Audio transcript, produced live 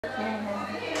How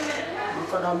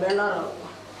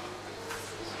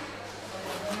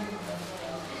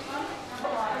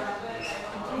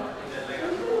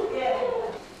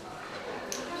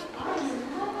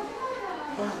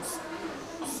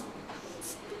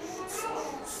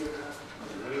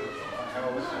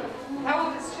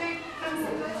old is she?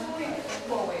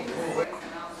 4 weeks.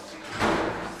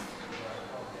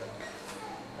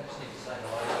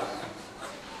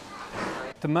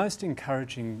 The most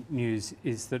encouraging news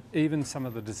is that even some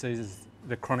of the diseases,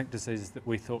 the chronic diseases that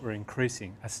we thought were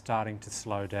increasing, are starting to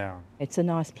slow down. It's a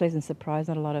nice, pleasant surprise.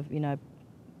 Not a lot of,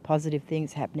 positive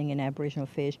things happening in Aboriginal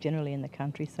affairs generally in the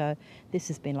country. So this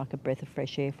has been like a breath of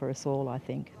fresh air for us all, I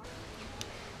think.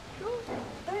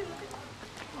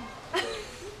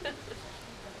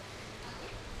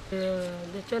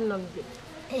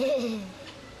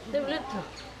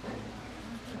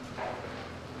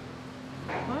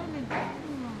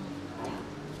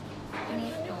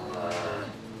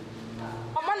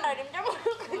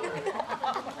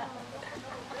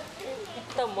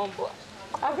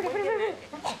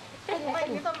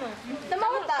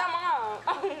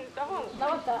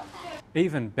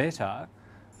 Even better,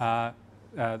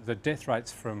 the death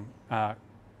rates from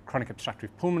chronic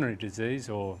obstructive pulmonary disease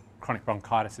or chronic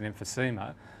bronchitis and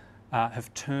emphysema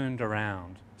have turned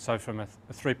around. So from a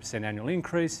 3% annual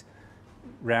increase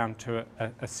round to a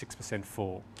 6%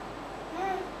 fall.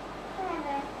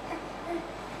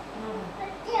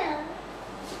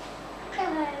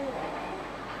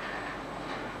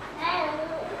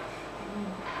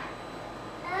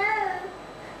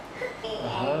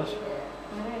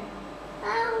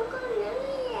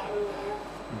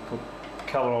 Put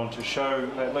colour on to show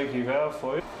that leaky valve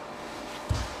for you.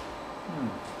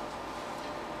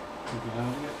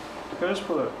 Okay, just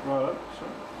pull it right up.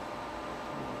 Sorry.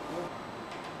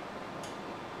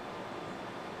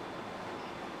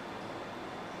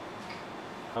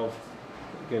 Of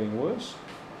getting worse,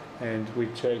 and we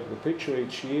take the picture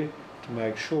each year to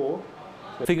make sure.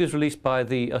 Figures released by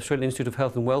the Australian Institute of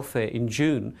Health and Welfare in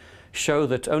June show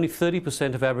that only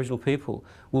 30% of Aboriginal people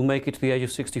will make it to the age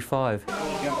of 65.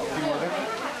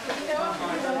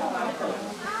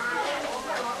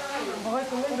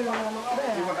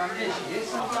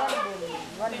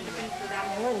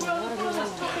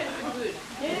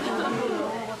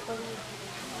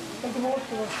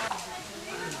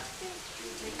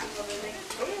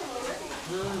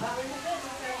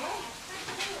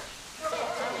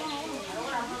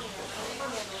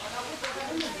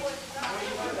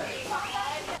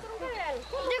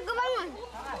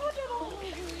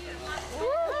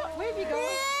 Where have you gone?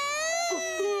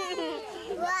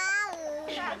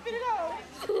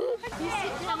 You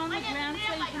sit down on the ground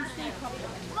so you can see properly.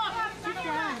 Sit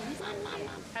down.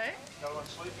 Hey? No one's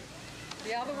sleeping.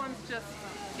 The other one's just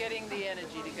getting the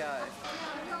energy to go.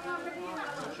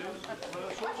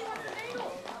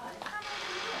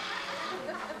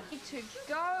 To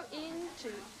go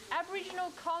into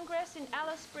Aboriginal Congress in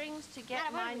Alice Springs to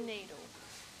get my needle.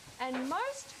 And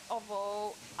most of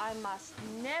all, I must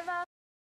never